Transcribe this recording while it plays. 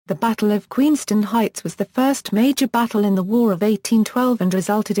The Battle of Queenston Heights was the first major battle in the War of 1812 and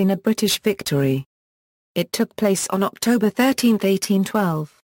resulted in a British victory. It took place on October 13,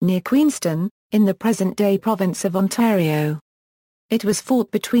 1812, near Queenston, in the present-day province of Ontario. It was fought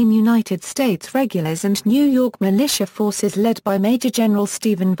between United States regulars and New York militia forces led by Major General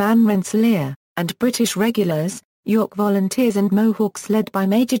Stephen Van Rensselaer, and British regulars, York Volunteers and Mohawks led by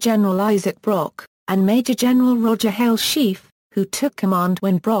Major General Isaac Brock, and Major General Roger Hale Sheaffe, who took command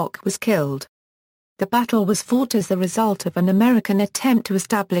when Brock was killed. The battle was fought as the result of an American attempt to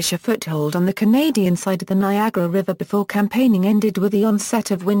establish a foothold on the Canadian side of the Niagara River before campaigning ended with the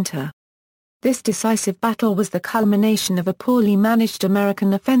onset of winter. This decisive battle was the culmination of a poorly managed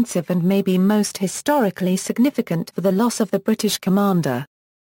American offensive and may be most historically significant for the loss of the British commander.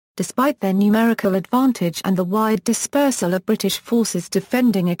 Despite their numerical advantage and the wide dispersal of British forces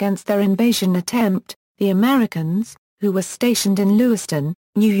defending against their invasion attempt, the Americans, who were stationed in Lewiston,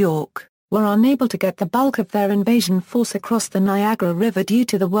 New York, were unable to get the bulk of their invasion force across the Niagara River due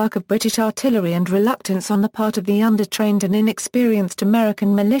to the work of British artillery and reluctance on the part of the undertrained and inexperienced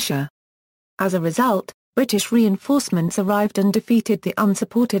American militia. As a result, British reinforcements arrived and defeated the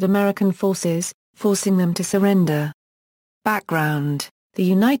unsupported American forces, forcing them to surrender. Background: the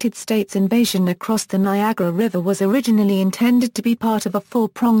United States invasion across the Niagara River was originally intended to be part of a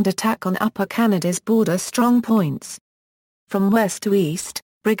four-pronged attack on Upper Canada's border strong points. From west to east,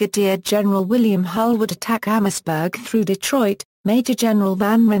 Brigadier General William Hull would attack Amherstburg through Detroit, Major General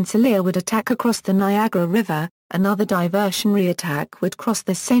Van Rensselaer would attack across the Niagara River, another diversionary attack would cross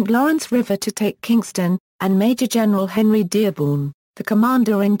the St. Lawrence River to take Kingston, and Major General Henry Dearborn, the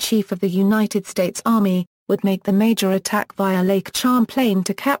Commander-in-Chief of the United States Army, would make the major attack via Lake Champlain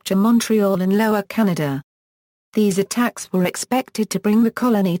to capture Montreal and Lower Canada. These attacks were expected to bring the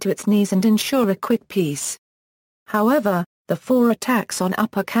colony to its knees and ensure a quick peace. However, the four attacks on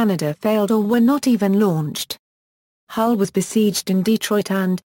Upper Canada failed or were not even launched. Hull was besieged in Detroit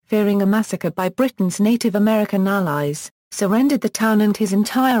and, fearing a massacre by Britain's Native American allies, surrendered the town and his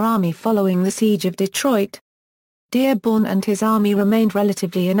entire army following the siege of Detroit. Dearborn and his army remained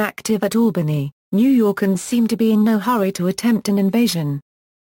relatively inactive at Albany, New York, and seemed to be in no hurry to attempt an invasion.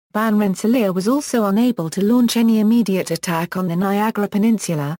 Van Rensselaer was also unable to launch any immediate attack on the Niagara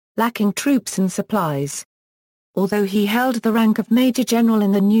Peninsula, lacking troops and supplies. Although he held the rank of Major General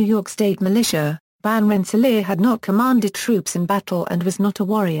in the New York State Militia, Van Rensselaer had not commanded troops in battle and was not a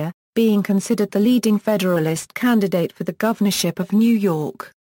warrior, being considered the leading Federalist candidate for the governorship of New York.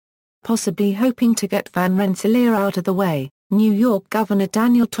 Possibly hoping to get Van Rensselaer out of the way, New York Governor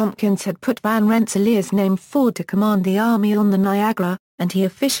Daniel Tompkins had put Van Rensselaer's name forward to command the army on the Niagara, and he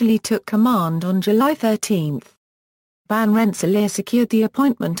officially took command on July 13. Van Rensselaer secured the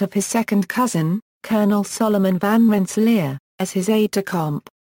appointment of his second cousin, Colonel Solomon Van Rensselaer, as his aide-de-camp.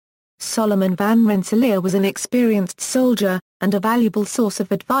 Solomon Van Rensselaer was an experienced soldier, and a valuable source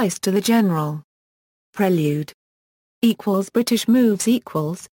of advice to the general. Prelude. British moves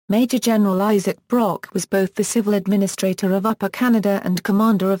Major General Isaac Brock was both the civil administrator of Upper Canada and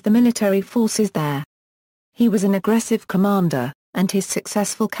commander of the military forces there. He was an aggressive commander, and his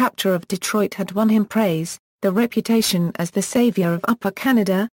successful capture of Detroit had won him praise, the reputation as the savior of Upper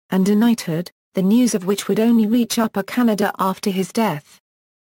Canada, and a knighthood, the news of which would only reach Upper Canada after his death.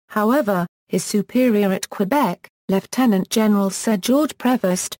 However, his superior at Quebec, Lieutenant General Sir George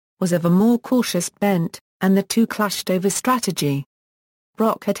Prevost, was of a more cautious bent, and the two clashed over strategy.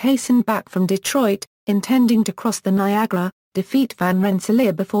 Brock had hastened back from Detroit, intending to cross the Niagara, defeat Van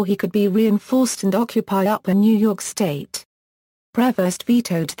Rensselaer before he could be reinforced and occupy Upper New York State. Prevost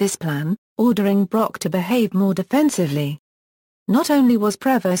vetoed this plan, ordering Brock to behave more defensively. Not only was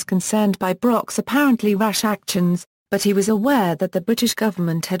Prevost concerned by Brock's apparently rash actions, but he was aware that the British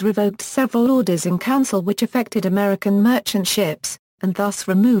government had revoked several orders in council which affected American merchant ships, and thus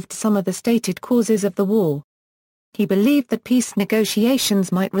removed some of the stated causes of the war. He believed that peace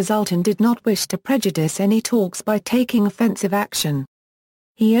negotiations might result and did not wish to prejudice any talks by taking offensive action.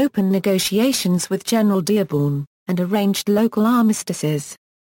 He opened negotiations with General Dearborn, and arranged local armistices.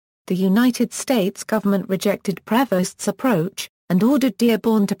 The United States government rejected Prevost's approach, and ordered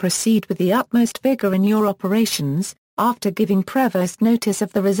Dearborn to proceed with the utmost vigor in your operations, after giving Prevost notice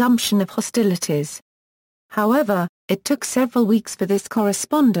of the resumption of hostilities. However, it took several weeks for this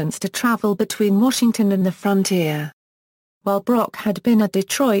correspondence to travel between Washington and the frontier. While Brock had been at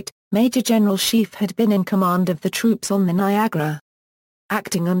Detroit, Major General Sheaffe had been in command of the troops on the Niagara.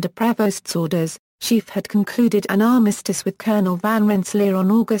 Acting under Prevost's orders, Sheaffe had concluded an armistice with Colonel Van Rensselaer on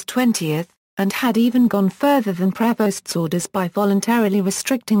August 20, and had even gone further than Prevost's orders by voluntarily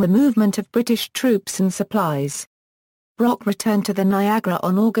restricting the movement of British troops and supplies. Brock returned to the Niagara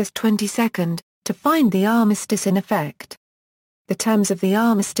on August 22, to find the armistice in effect. The terms of the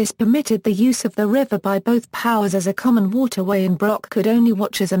armistice permitted the use of the river by both powers as a common waterway, and Brock could only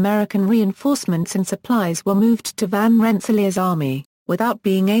watch as American reinforcements and supplies were moved to Van Rensselaer's army, without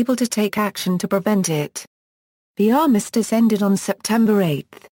being able to take action to prevent it. The armistice ended on September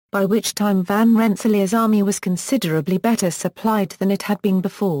 8, by which time Van Rensselaer's army was considerably better supplied than it had been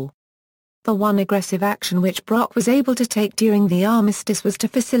before. The one aggressive action which Brock was able to take during the armistice was to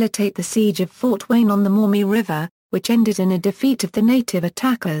facilitate the siege of Fort Wayne on the Maumee River, which ended in a defeat of the native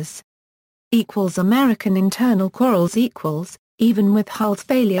attackers. American internal quarrels. Even with Hull's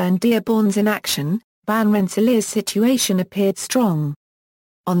failure and Dearborn's inaction, Van Rensselaer's situation appeared strong.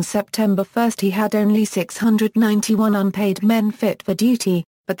 On September 1 he had only 691 unpaid men fit for duty,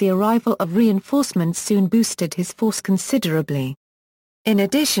 but the arrival of reinforcements soon boosted his force considerably. In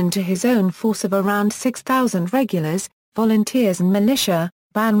addition to his own force of around 6,000 regulars, volunteers and militia,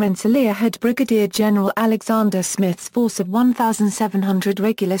 Van Rensselaer had Brigadier General Alexander Smith's force of 1,700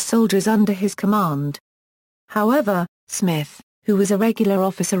 regular soldiers under his command. However, Smith, who was a regular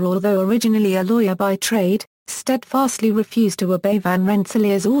officer although originally a lawyer by trade, steadfastly refused to obey Van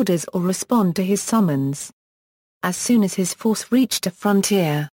Rensselaer's orders or respond to his summons. As soon as his force reached a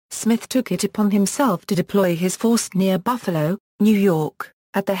frontier, Smith took it upon himself to deploy his force near Buffalo, New York,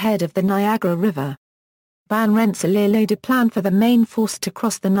 at the head of the Niagara River. Van Rensselaer laid a plan for the main force to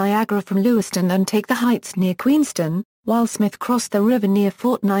cross the Niagara from Lewiston and take the heights near Queenston, while Smith crossed the river near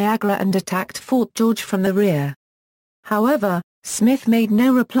Fort Niagara and attacked Fort George from the rear. However, Smith made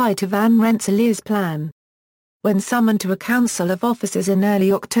no reply to Van Rensselaer's plan. When summoned to a council of officers in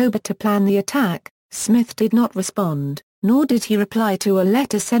early October to plan the attack, Smith did not respond, nor did he reply to a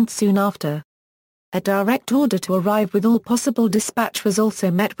letter sent soon after. A direct order to arrive with all possible dispatch was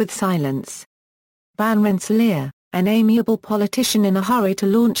also met with silence. Van Rensselaer, an amiable politician in a hurry to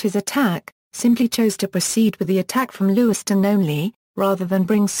launch his attack, simply chose to proceed with the attack from Lewiston only, rather than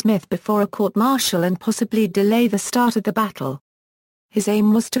bring Smith before a court-martial and possibly delay the start of the battle. His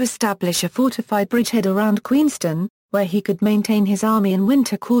aim was to establish a fortified bridgehead around Queenston, where he could maintain his army in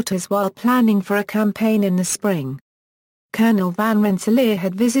winter quarters while planning for a campaign in the spring. Colonel Van Rensselaer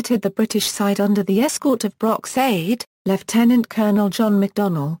had visited the British site under the escort of Brock's aide, Lieutenant Colonel John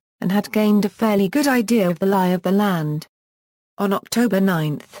McDonnell, and had gained a fairly good idea of the lie of the land. On October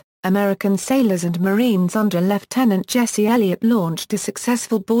 9, American sailors and Marines under Lieutenant Jesse Elliott launched a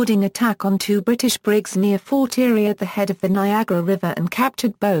successful boarding attack on two British brigs near Fort Erie at the head of the Niagara River and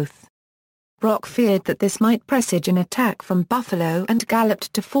captured both. Brock feared that this might presage an attack from Buffalo and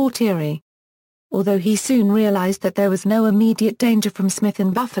galloped to Fort Erie. Although he soon realized that there was no immediate danger from Smith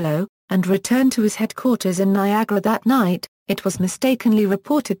in Buffalo, and returned to his headquarters in Niagara that night, it was mistakenly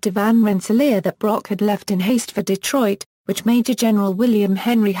reported to Van Rensselaer that Brock had left in haste for Detroit, which Major General William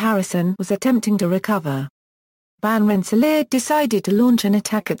Henry Harrison was attempting to recover. Van Rensselaer decided to launch an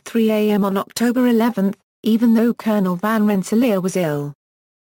attack at 3 a.m. on October 11, even though Colonel Van Rensselaer was ill.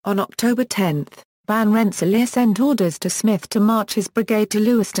 On October 10, Van Rensselaer sent orders to Smith to march his brigade to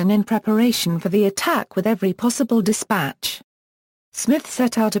Lewiston in preparation for the attack with every possible dispatch. Smith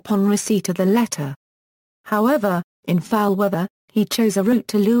set out upon receipt of the letter. However, in foul weather, he chose a route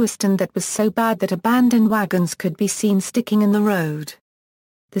to Lewiston that was so bad that abandoned wagons could be seen sticking in the road.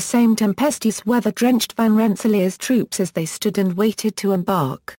 The same tempestuous weather drenched Van Rensselaer's troops as they stood and waited to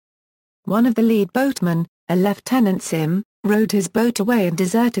embark. One of the lead boatmen, a Lieutenant Sim, rowed his boat away and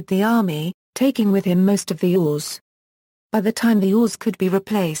deserted the army, taking with him most of the oars. By the time the oars could be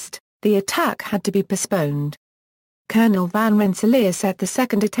replaced, the attack had to be postponed. Colonel Van Rensselaer set the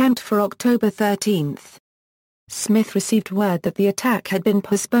second attempt for October 13. Smith received word that the attack had been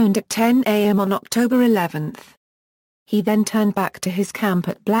postponed at 10 a.m. on October 11. He then turned back to his camp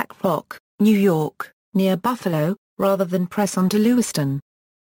at Black Rock, New York, near Buffalo, rather than press on to Lewiston.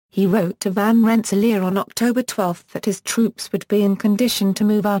 He wrote to Van Rensselaer on October 12 that his troops would be in condition to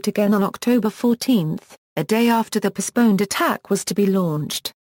move out again on October 14, a day after the postponed attack was to be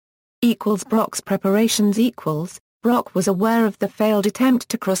launched. Brock's preparations. Brock was aware of the failed attempt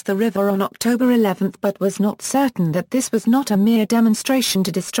to cross the river on October 11 but was not certain that this was not a mere demonstration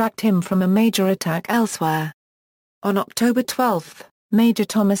to distract him from a major attack elsewhere. On October 12, Major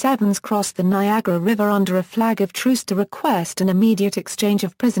Thomas Evans crossed the Niagara River under a flag of truce to request an immediate exchange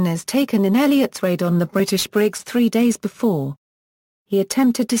of prisoners taken in Elliott's raid on the British brigs 3 days before. He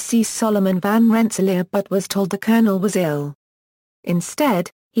attempted to seize Solomon Van Rensselaer but was told the colonel was ill. Instead,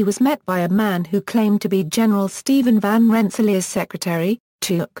 he was met by a man who claimed to be General Stephen Van Rensselaer's secretary,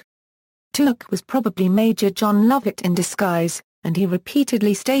 Tuck. Tuck was probably Major John Lovett in disguise, and he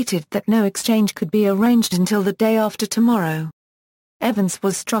repeatedly stated that no exchange could be arranged until the day after tomorrow. Evans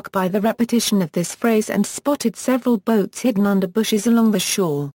was struck by the repetition of this phrase and spotted several boats hidden under bushes along the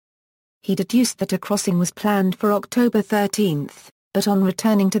shore. He deduced that a crossing was planned for October 13, but on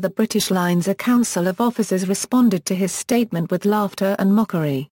returning to the British lines a council of officers responded to his statement with laughter and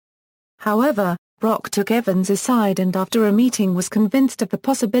mockery. However, Brock took Evans aside and after a meeting was convinced of the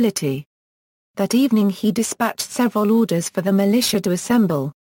possibility. That evening he dispatched several orders for the militia to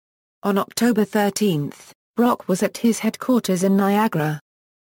assemble. On October 13, Brock was at his headquarters in Niagara.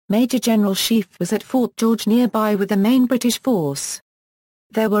 Major General Sheaffe was at Fort George nearby with the main British force.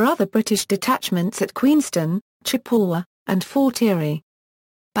 There were other British detachments at Queenston, Chippewa, and Fort Erie.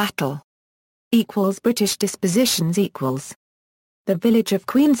 Battle = British dispositions =. The village of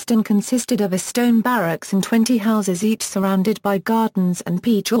Queenston consisted of a stone barracks and 20 houses each surrounded by gardens and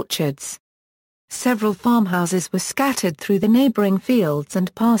peach orchards. Several farmhouses were scattered through the neighboring fields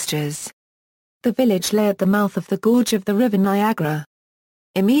and pastures. The village lay at the mouth of the gorge of the River Niagara.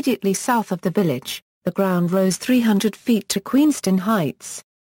 Immediately south of the village, the ground rose 300 feet to Queenston Heights.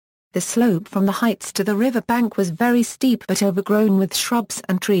 The slope from the heights to the river bank was very steep but overgrown with shrubs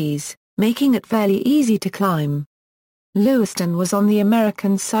and trees, making it fairly easy to climb. Lewiston was on the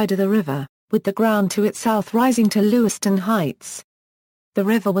American side of the river, with the ground to its south rising to Lewiston Heights. The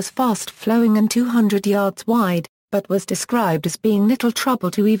river was fast-flowing and 200 yards wide, but was described as being little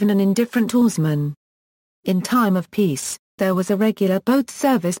trouble to even an indifferent oarsman. In time of peace, there was a regular boat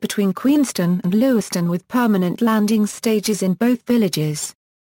service between Queenston and Lewiston with permanent landing stages in both villages.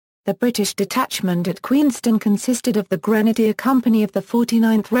 The British detachment at Queenston consisted of the Grenadier Company of the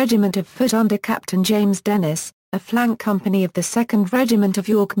 49th Regiment of Foot under Captain James Dennis, a flank company of the 2nd Regiment of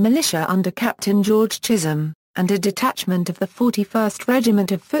York Militia under Captain George Chisholm, and a detachment of the 41st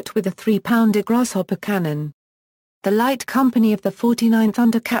Regiment of Foot with a 3-pounder Grasshopper cannon. The light company of the 49th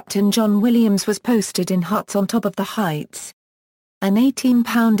under Captain John Williams was posted in huts on top of the heights. An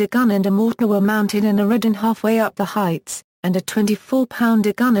 18-pounder gun and a mortar were mounted in a redden halfway up the heights, and a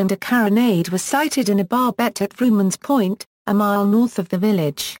 24-pounder gun and a carronade were sighted in a barbette at Vrooman's Point, a mile north of the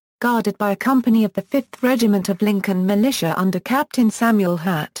village, guarded by a company of the 5th Regiment of Lincoln Militia under Captain Samuel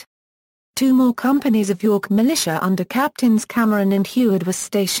Hatt. 2 more companies of York Militia under Captains Cameron and Heward were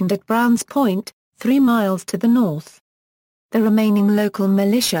stationed at Brown's Point, 3 miles to the north. The remaining local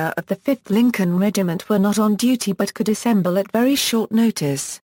militia of the 5th Lincoln Regiment were not on duty but could assemble at very short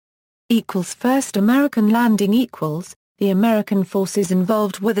notice. First American landing The American forces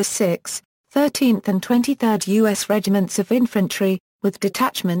involved were the 6th, 13th and 23rd U.S. Regiments of Infantry, with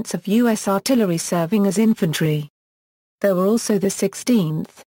detachments of U.S. artillery serving as infantry. There were also the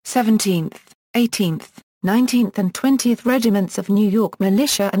 16th, 17th, 18th, 19th and 20th Regiments of New York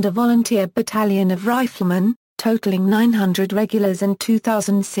Militia and a volunteer battalion of riflemen, totaling 900 regulars and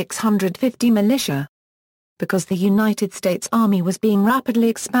 2,650 militia. Because the United States Army was being rapidly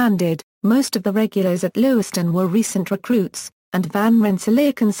expanded, most of the regulars at Lewiston were recent recruits, and Van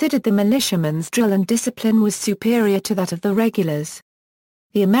Rensselaer considered the militiamen's drill and discipline was superior to that of the regulars.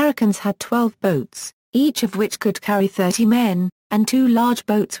 The Americans had 12 boats, each of which could carry 30 men, and 2 large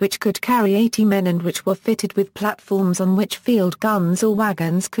boats which could carry 80 men and which were fitted with platforms on which field guns or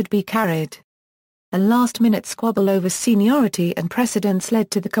wagons could be carried. A last-minute squabble over seniority and precedence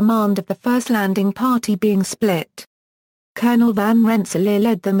led to the command of the first landing party being split. Colonel Van Rensselaer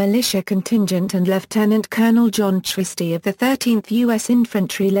led the militia contingent and Lieutenant Colonel John Christie of the 13th U.S.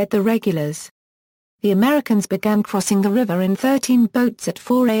 Infantry led the regulars. The Americans began crossing the river in 13 boats at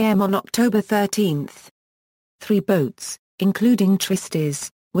 4 a.m. on October 13. 3 boats, including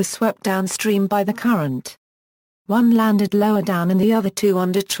Christie's, were swept downstream by the current. 1 landed lower down and the other 2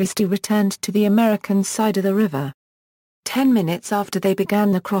 under Christie returned to the American side of the river. 10 minutes after they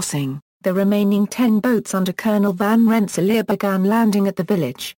began the crossing, the remaining 10 boats under Colonel Van Rensselaer began landing at the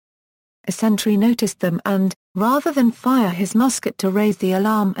village. A sentry noticed them and, rather than fire his musket to raise the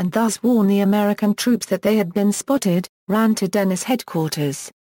alarm and thus warn the American troops that they had been spotted, ran to Dennis'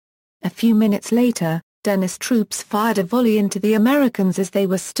 headquarters. A few minutes later, Dennis' troops fired a volley into the Americans as they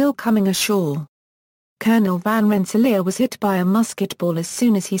were still coming ashore. Colonel Van Rensselaer was hit by a musket ball as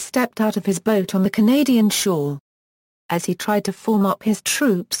soon as he stepped out of his boat on the Canadian shore. As he tried to form up his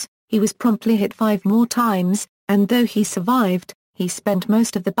troops, he was promptly hit 5 more times, and though he survived, he spent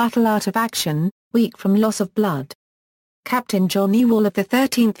most of the battle out of action, weak from loss of blood. Captain John Ewell of the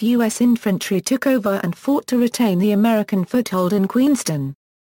 13th U.S. Infantry took over and fought to retain the American foothold in Queenston.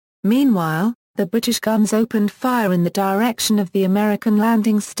 Meanwhile, the British guns opened fire in the direction of the American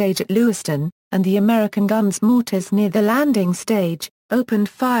landing stage at Lewiston, and the American guns' mortars near the landing stage, opened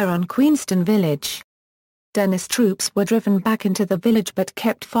fire on Queenston Village. Dennis' troops were driven back into the village but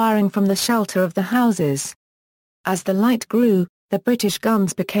kept firing from the shelter of the houses. As the light grew, the British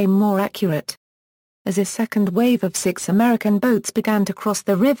guns became more accurate. As a second wave of 6 American boats began to cross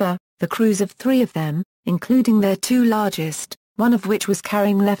the river, the crews of 3 of them, including their 2 largest, one of which was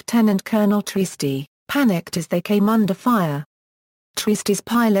carrying Lieutenant Colonel Trieste, panicked as they came under fire. Trieste's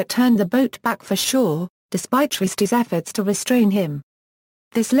pilot turned the boat back for shore, despite Trieste's efforts to restrain him.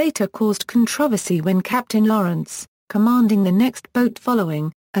 This later caused controversy when Captain Lawrence, commanding the next boat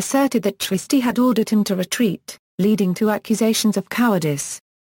following, asserted that Trieste had ordered him to retreat, leading to accusations of cowardice.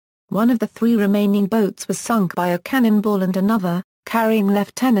 One of the 3 remaining boats was sunk by a cannonball and another, carrying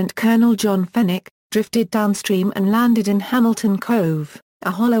Lieutenant Colonel John Fenwick, drifted downstream and landed in Hamilton Cove,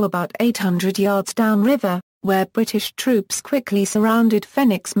 a hollow about 800 yards downriver, where British troops quickly surrounded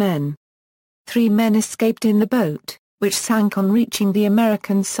Fenwick's men. 3 men escaped in the boat, which sank on reaching the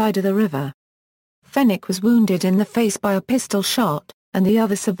American side of the river. Fenwick was wounded in the face by a pistol shot, and the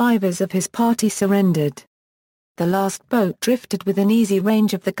other survivors of his party surrendered. The last boat drifted within easy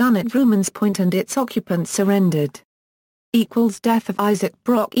range of the gun at Vrooman's Point and its occupants surrendered. Death of Isaac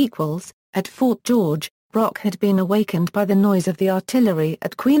Brock. At Fort George, Brock had been awakened by the noise of the artillery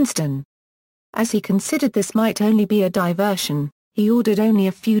at Queenston. As he considered this might only be a diversion, he ordered only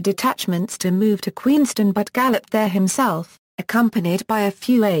a few detachments to move to Queenston but galloped there himself, accompanied by a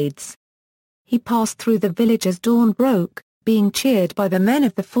few aides. He passed through the village as dawn broke, being cheered by the men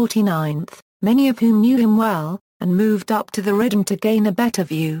of the 49th, many of whom knew him well, and moved up to the Redden to gain a better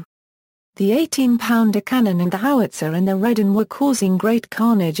view. The 18-pounder cannon and the howitzer in the Redden were causing great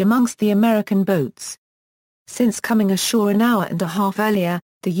carnage amongst the American boats. Since coming ashore an hour and a half earlier,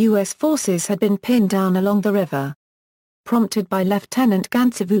 the U.S. forces had been pinned down along the river. Prompted by Lieutenant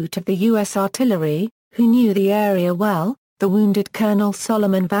Gansevoort of the U.S. Artillery, who knew the area well, the wounded Colonel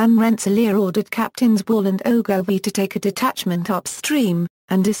Solomon Van Rensselaer ordered Captains Wall and Ogilvy to take a detachment upstream,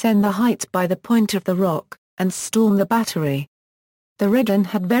 and descend the heights by the point of the rock, and storm the battery. The Redden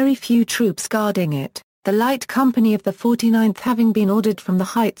had very few troops guarding it, the light company of the 49th having been ordered from the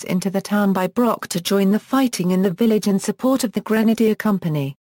heights into the town by Brock to join the fighting in the village in support of the Grenadier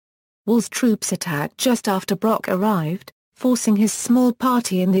Company. Wall's troops attacked just after Brock arrived, forcing his small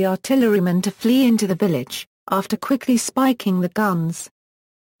party and the artillerymen to flee into the village, after quickly spiking the guns.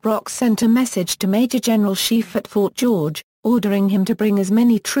 Brock sent a message to Major General Sheaffe at Fort George, ordering him to bring as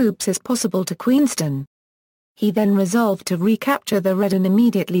many troops as possible to Queenston. He then resolved to recapture the Redden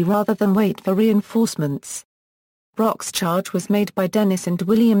immediately rather than wait for reinforcements. Brock's charge was made by Dennis and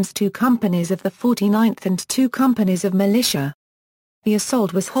Williams, 2 companies of the 49th and 2 companies of militia. The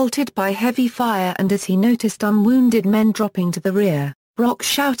assault was halted by heavy fire, and as he noticed unwounded men dropping to the rear, Brock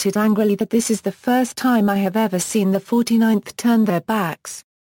shouted angrily that this is the first time I have ever seen the 49th turn their backs.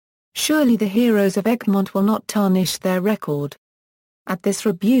 Surely the heroes of Egmont will not tarnish their record. At this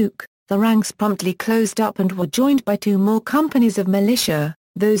rebuke, the ranks promptly closed up and were joined by 2 more companies of militia,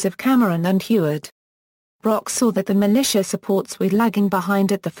 those of Cameron and Heward. Brock saw that the militia supports were lagging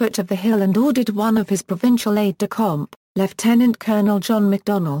behind at the foot of the hill and ordered one of his provincial aide-de-camp, Lieutenant Colonel John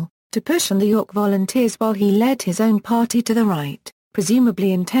McDonnell, to push on the York Volunteers while he led his own party to the right,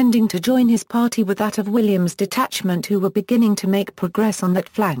 presumably intending to join his party with that of Williams' detachment who were beginning to make progress on that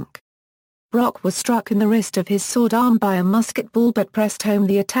flank. Brock was struck in the wrist of his sword arm by a musket ball but pressed home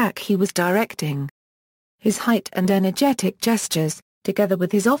the attack he was directing. His height and energetic gestures, together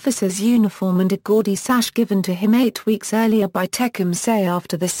with his officer's uniform and a gaudy sash given to him 8 weeks earlier by Tecumseh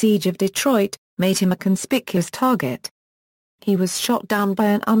after the siege of Detroit, made him a conspicuous target. He was shot down by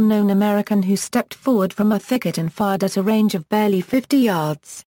an unknown American who stepped forward from a thicket and fired at a range of barely 50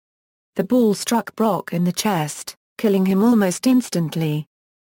 yards. The ball struck Brock in the chest, killing him almost instantly.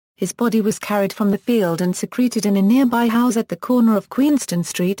 His body was carried from the field and secreted in a nearby house at the corner of Queenston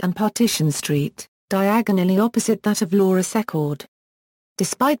Street and Partition Street, diagonally opposite that of Laura Secord.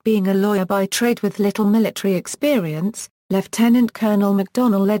 Despite being a lawyer by trade with little military experience, Lieutenant Colonel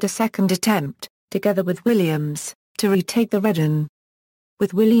McDonnell led a second attempt, together with Williams, to retake the Redden.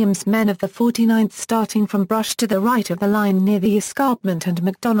 With Williams' men of the 49th starting from brush to the right of the line near the escarpment and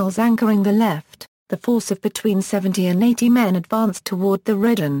McDonnell's anchoring the left, the force of between 70 and 80 men advanced toward the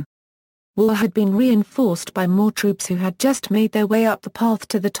Redden. Wall had been reinforced by more troops who had just made their way up the path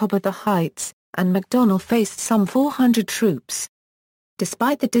to the top of the heights, and McDonnell faced some 400 troops.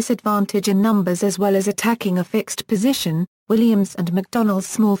 Despite the disadvantage in numbers as well as attacking a fixed position, Williams and McDonnell's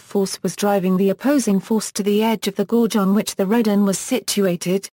small force was driving the opposing force to the edge of the gorge on which the Redden was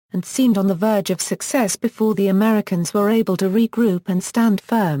situated, and seemed on the verge of success before the Americans were able to regroup and stand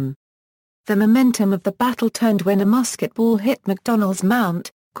firm. The momentum of the battle turned when a musket ball hit McDonnell's mount,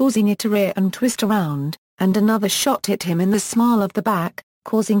 causing it to rear and twist around, and another shot hit him in the small of the back,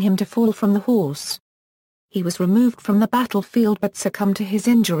 causing him to fall from the horse. He was removed from the battlefield but succumbed to his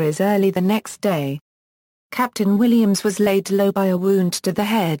injuries early the next day. Captain Williams was laid low by a wound to the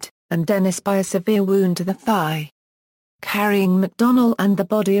head, and Dennis by a severe wound to the thigh. Carrying MacDonnell and the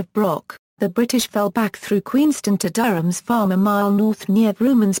body of Brock, the British fell back through Queenston to Durham's Farm a mile north near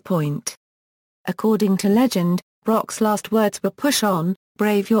Vrooman's Point. According to legend, Brock's last words were "Push on,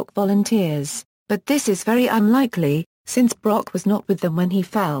 brave York volunteers," but this is very unlikely, since Brock was not with them when he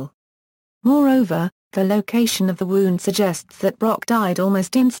fell. Moreover, the location of the wound suggests that Brock died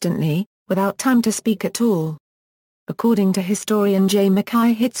almost instantly, without time to speak at all. According to historian J.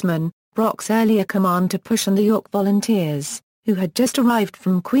 Mackay Hitzman, Brock's earlier command to push on the York volunteers, who had just arrived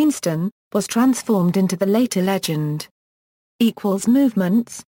from Queenston, was transformed into the later legend.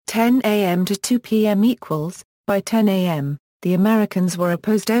 Movements, 10 a.m. to 2 p.m. By 10 a.m., the Americans were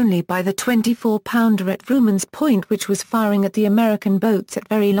opposed only by the 24-pounder at Vrooman's Point, which was firing at the American boats at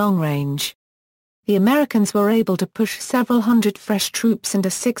very long range. The Americans were able to push several hundred fresh troops and a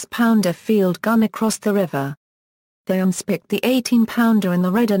 6-pounder field gun across the river. They unspicked the 18-pounder in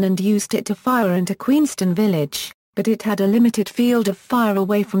the Redden and used it to fire into Queenston village, but it had a limited field of fire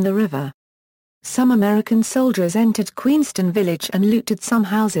away from the river. Some American soldiers entered Queenston village and looted some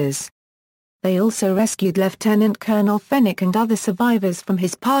houses. They also rescued Lieutenant Colonel Fenwick and other survivors from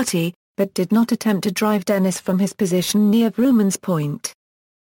his party, but did not attempt to drive Dennis from his position near Vrooman's Point.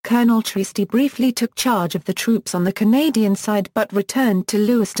 Colonel Sheaffe briefly took charge of the troops on the Canadian side but returned to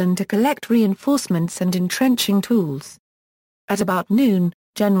Lewiston to collect reinforcements and entrenching tools. At about noon,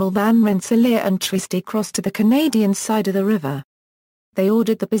 General Van Rensselaer and Sheaffe crossed to the Canadian side of the river. They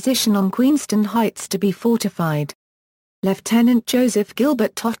ordered the position on Queenston Heights to be fortified. Lieutenant Joseph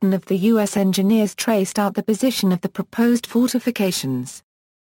Gilbert Totten of the U.S. Engineers traced out the position of the proposed fortifications.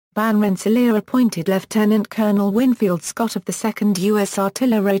 Van Rensselaer appointed Lieutenant Colonel Winfield Scott of the 2nd U.S.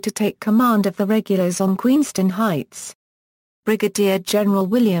 Artillery to take command of the regulars on Queenston Heights. Brigadier General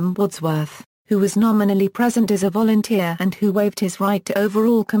William Wadsworth, who was nominally present as a volunteer and who waived his right to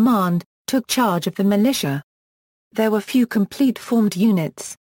overall command, took charge of the militia. There were few complete formed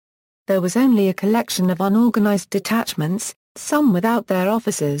units. There was only a collection of unorganized detachments, some without their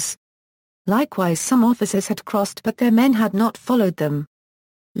officers. Likewise, some officers had crossed but their men had not followed them.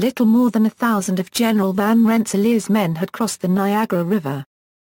 Little more than 1,000 of General Van Rensselaer's men had crossed the Niagara River.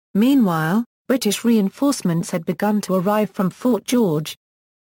 Meanwhile, British reinforcements had begun to arrive from Fort George.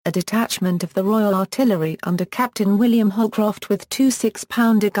 A detachment of the Royal Artillery under Captain William Holcroft with 2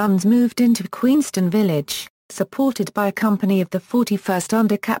 6-pounder guns moved into Queenston village, supported by a company of the 41st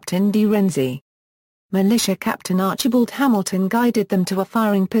under Captain D. Renzi. Militia Captain Archibald Hamilton guided them to a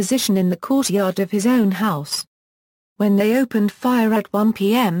firing position in the courtyard of his own house. When they opened fire at 1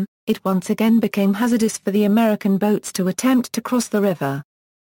 p.m., it once again became hazardous for the American boats to attempt to cross the river.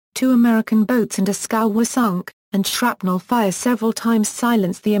 2 American boats and a scow were sunk, and shrapnel fire several times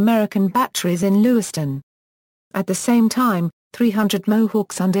silenced the American batteries in Lewiston. At the same time, 300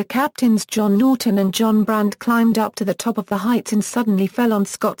 Mohawks under Captains John Norton and John Brand climbed up to the top of the heights and suddenly fell on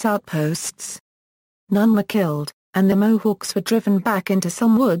Scott's outposts. None were killed, and the Mohawks were driven back into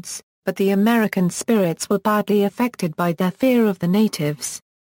some woods, but the American spirits were badly affected by their fear of the natives.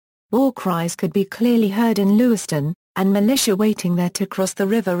 War cries could be clearly heard in Lewiston, and militia waiting there to cross the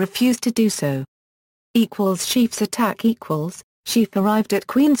river refused to do so. Sheaffe's attack. Sheaffe arrived at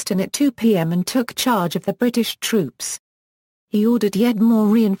Queenston at 2 p.m. and took charge of the British troops. He ordered yet more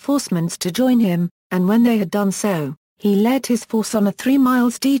reinforcements to join him, and when they had done so, he led his force on a 3-mile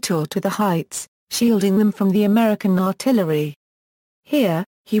detour to the heights, shielding them from the American artillery. Here,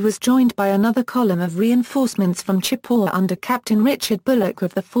 he was joined by another column of reinforcements from Chippewa under Captain Richard Bullock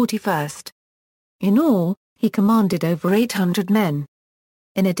of the 41st. In all, he commanded over 800 men.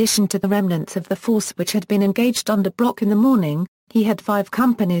 In addition to the remnants of the force which had been engaged under Brock in the morning, he had 5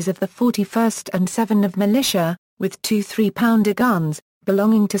 companies of the 41st and 7 of militia, with 2 3-pounder guns,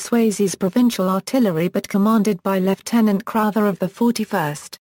 belonging to Swayze's provincial artillery but commanded by Lieutenant Crowther of the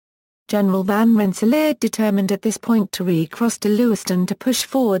 41st. General Van Rensselaer determined at this point to recross to Lewiston to push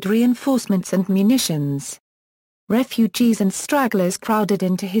forward reinforcements and munitions. Refugees and stragglers crowded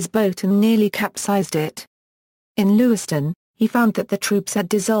into his boat and nearly capsized it. In Lewiston, he found that the troops had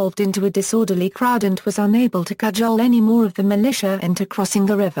dissolved into a disorderly crowd and was unable to cajole any more of the militia into crossing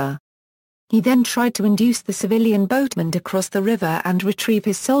the river. He then tried to induce the civilian boatmen to cross the river and retrieve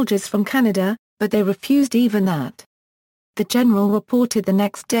his soldiers from Canada, but they refused even that. The general reported the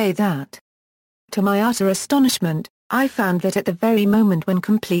next day that, "To my utter astonishment, I found that at the very moment when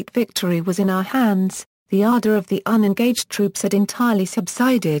complete victory was in our hands, the ardor of the unengaged troops had entirely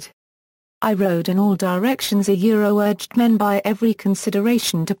subsided." I rode in all directions urged men by every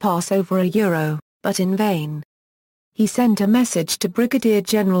consideration to pass over but in vain. He sent a message to Brigadier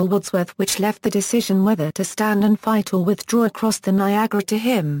General Wadsworth which left the decision whether to stand and fight or withdraw across the Niagara to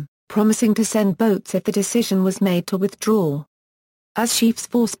him, promising to send boats if the decision was made to withdraw. As Sheaffe's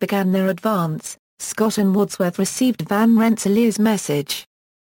force began their advance, Scott and Wadsworth received Van Rensselaer's message.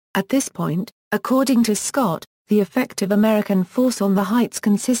 At this point, according to Scott, the effective American force on the heights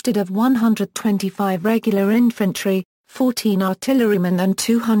consisted of 125 regular infantry, 14 artillerymen and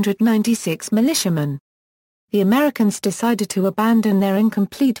 296 militiamen. The Americans decided to abandon their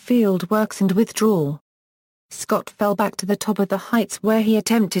incomplete field works and withdraw. Scott fell back to the top of the heights where he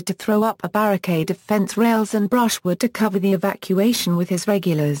attempted to throw up a barricade of fence rails and brushwood to cover the evacuation with his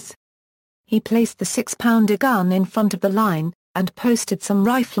regulars. He placed the 6-pounder gun in front of the line, and posted some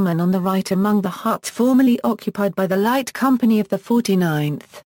riflemen on the right among the huts formerly occupied by the light company of the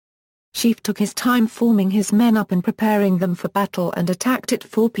 49th. Sheaffe took his time forming his men up and preparing them for battle and attacked at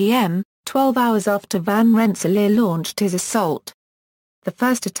 4 p.m., 12 hours after Van Rensselaer launched his assault. The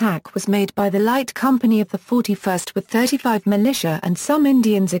first attack was made by the light company of the 41st with 35 militia and some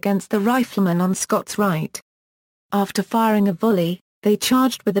Indians against the riflemen on Scott's right. After firing a volley, they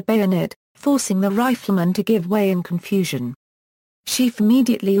charged with the bayonet, forcing the riflemen to give way in confusion. Sheaffe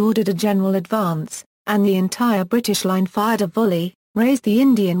immediately ordered a general advance, and the entire British line fired a volley, raised the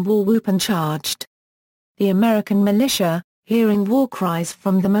Indian war whoop and charged. The American militia, hearing war cries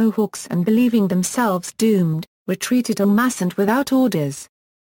from the Mohawks and believing themselves doomed, retreated en masse and without orders.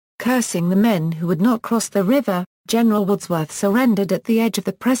 Cursing the men who would not cross the river, General Wadsworth surrendered at the edge of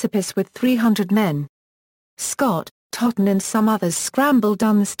the precipice with 300 men. Scott, Totten and some others scrambled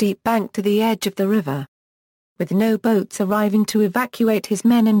down the steep bank to the edge of the river. With no boats arriving to evacuate his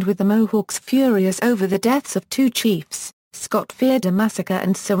men and with the Mohawks furious over the deaths of 2 chiefs, Scott feared a massacre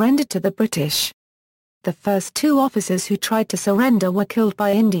and surrendered to the British. The first 2 officers who tried to surrender were killed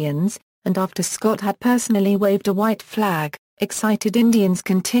by Indians, and after Scott had personally waved a white flag, excited Indians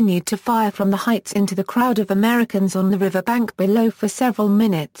continued to fire from the heights into the crowd of Americans on the river bank below for several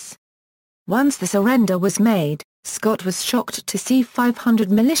minutes. Once the surrender was made, Scott was shocked to see 500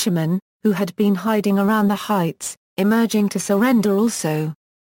 militiamen, who had been hiding around the heights, emerging to surrender also.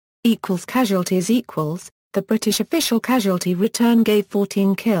 Casualties equals, the British official casualty return gave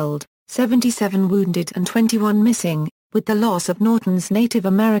 14 killed, 77 wounded and 21 missing, with the loss of Norton's Native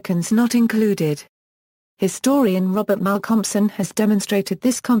Americans not included. Historian Robert Malcolmson has demonstrated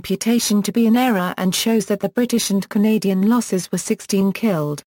this computation to be an error and shows that the British and Canadian losses were 16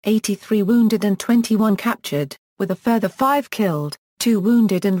 killed, 83 wounded and 21 captured, with a further 5 killed, 2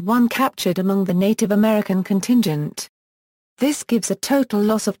 wounded and 1 captured among the Native American contingent. This gives a total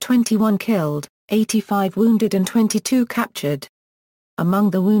loss of 21 killed, 85 wounded and 22 captured. Among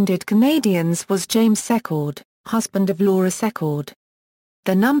the wounded Canadians was James Secord, husband of Laura Secord.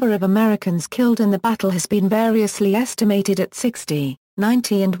 The number of Americans killed in the battle has been variously estimated at 60,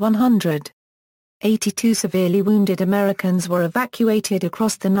 90 and 100. 82 severely wounded Americans were evacuated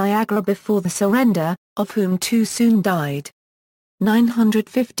across the Niagara before the surrender, of whom 2 soon died.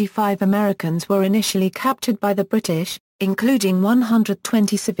 955 Americans were initially captured by the British, including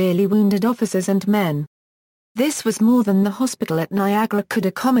 120 severely wounded officers and men. This was more than the hospital at Niagara could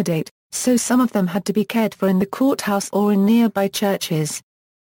accommodate, so some of them had to be cared for in the courthouse or in nearby churches.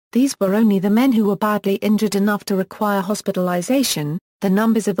 These were only the men who were badly injured enough to require hospitalization. The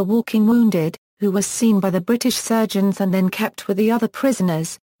numbers of the walking wounded, who were seen by the British surgeons and then kept with the other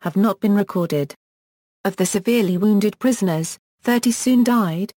prisoners, have not been recorded. Of the severely wounded prisoners, 30 soon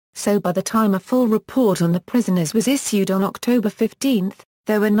died, so by the time a full report on the prisoners was issued on October 15,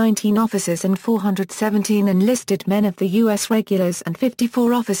 there were 19 officers and 417 enlisted men of the U.S. regulars and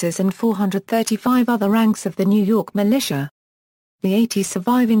 54 officers and 435 other ranks of the New York militia. The 80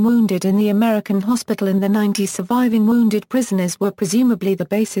 surviving wounded in the American hospital and the 90 surviving wounded prisoners were presumably the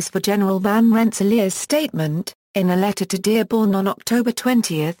basis for General Van Rensselaer's statement, in a letter to Dearborn on October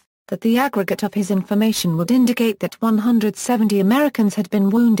 20, that the aggregate of his information would indicate that 170 Americans had been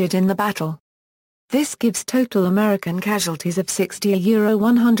wounded in the battle. This gives total American casualties of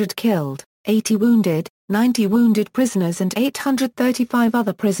 60-100 killed, 80 wounded, 90 wounded prisoners and 835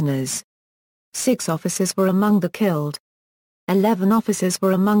 other prisoners. 6 officers were among the killed. 11 officers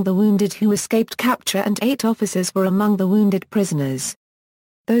were among the wounded who escaped capture and 8 officers were among the wounded prisoners.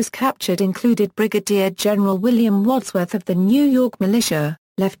 Those captured included Brigadier General William Wadsworth of the New York Militia,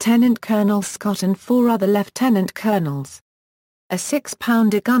 Lieutenant Colonel Scott and 4 other lieutenant colonels. A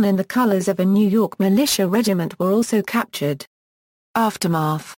 6-pounder gun in the colors of a New York militia regiment were also captured.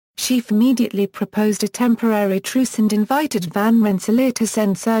 Aftermath: Sheaffe immediately proposed a temporary truce and invited Van Rensselaer to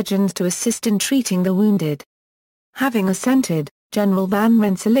send surgeons to assist in treating the wounded. Having assented, General Van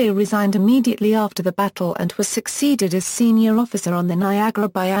Rensselaer resigned immediately after the battle and was succeeded as senior officer on the Niagara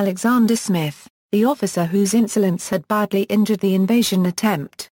by Alexander Smith, the officer whose insolence had badly injured the invasion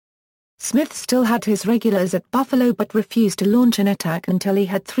attempt. Smith still had his regulars at Buffalo but refused to launch an attack until he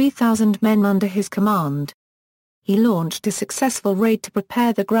had 3,000 men under his command. He launched a successful raid to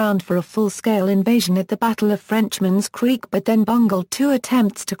prepare the ground for a full-scale invasion at the Battle of Frenchman's Creek but then bungled 2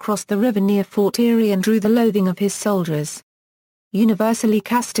 attempts to cross the river near Fort Erie and drew the loathing of his soldiers. Universally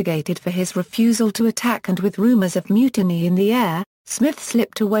castigated for his refusal to attack and with rumors of mutiny in the air, Smith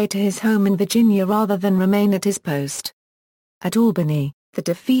slipped away to his home in Virginia rather than remain at his post. At Albany, the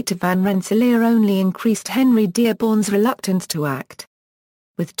defeat of Van Rensselaer only increased Henry Dearborn's reluctance to act.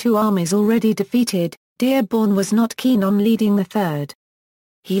 With 2 armies already defeated, Dearborn was not keen on leading the third.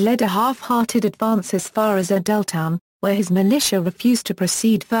 He led a half-hearted advance as far as Adelltown, where his militia refused to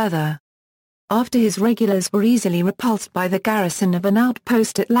proceed further. After his regulars were easily repulsed by the garrison of an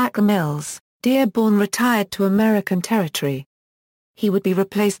outpost at Lac Mills, Dearborn retired to American territory. He would be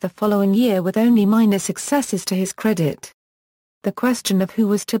replaced the following year with only minor successes to his credit. The question of who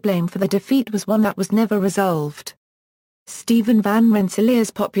was to blame for the defeat was one that was never resolved. Stephen Van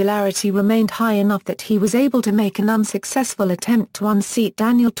Rensselaer's popularity remained high enough that he was able to make an unsuccessful attempt to unseat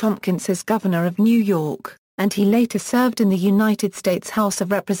Daniel Tompkins as governor of New York, and he later served in the United States House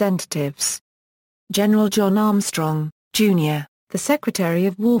of Representatives. General John Armstrong, Jr., the Secretary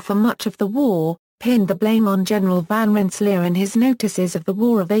of War for much of the war, pinned the blame on General Van Rensselaer in his Notices of the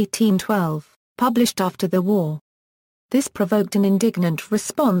War of 1812, published after the war. This provoked an indignant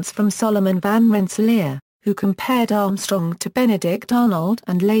response from Solomon Van Rensselaer, who compared Armstrong to Benedict Arnold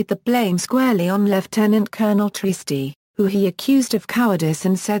and laid the blame squarely on Lieutenant Colonel Trieste, who he accused of cowardice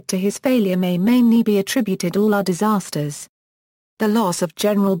and said to his failure may mainly be attributed all our disasters. The loss of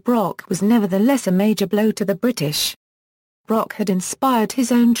General Brock was nevertheless a major blow to the British. Brock had inspired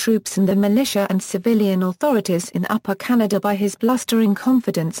his own troops and the militia and civilian authorities in Upper Canada by his blustering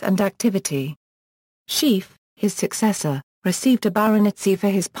confidence and activity. Sheaffe, his successor, received a baronetcy for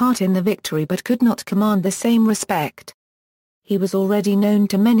his part in the victory but could not command the same respect. He was already known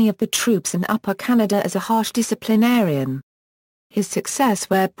to many of the troops in Upper Canada as a harsh disciplinarian. His success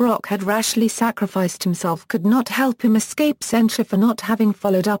where Brock had rashly sacrificed himself could not help him escape censure for not having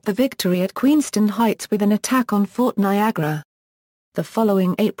followed up the victory at Queenston Heights with an attack on Fort Niagara. The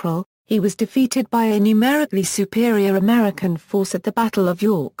following April, he was defeated by a numerically superior American force at the Battle of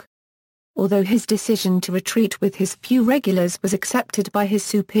York. Although his decision to retreat with his few regulars was accepted by his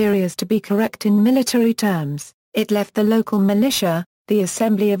superiors to be correct in military terms, it left the local militia, the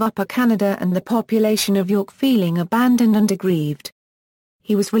Assembly of Upper Canada and the population of York feeling abandoned and aggrieved.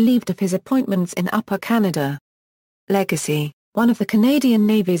 He was relieved of his appointments in Upper Canada. Legacy: one of the Canadian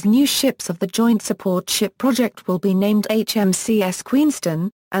Navy's new ships of the Joint Support Ship Project will be named HMCS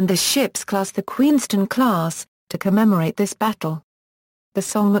Queenston, and the ship's class the Queenston class, to commemorate this battle. The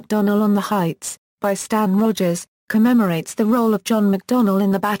song "MacDonell on the Heights," by Stan Rogers, commemorates the role of John MacDonell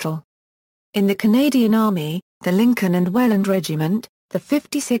in the battle. In the Canadian Army, the Lincoln and Welland Regiment, the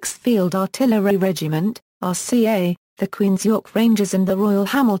 56th Field Artillery Regiment, RCA, the Queen's York Rangers and the Royal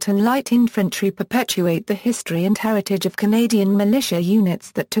Hamilton Light Infantry perpetuate the history and heritage of Canadian militia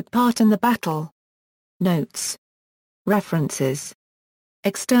units that took part in the battle. Notes. References.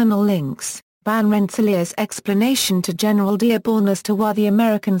 External links: Van Rensselaer's explanation to General Dearborn as to why the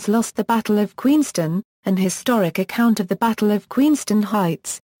Americans lost the Battle of Queenston, an historic account of the Battle of Queenston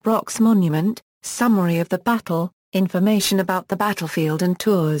Heights, Brock's Monument, summary of the battle, information about the battlefield and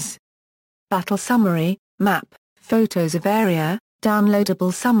tours. Battle summary, map, photos of area,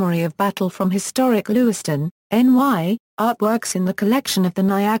 downloadable summary of battle from historic Lewiston, NY, artworks in the collection of the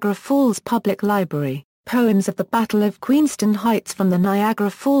Niagara Falls Public Library. Poems of the Battle of Queenston Heights from the Niagara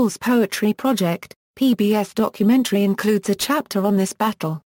Falls Poetry Project. PBS documentary includes a chapter on this battle.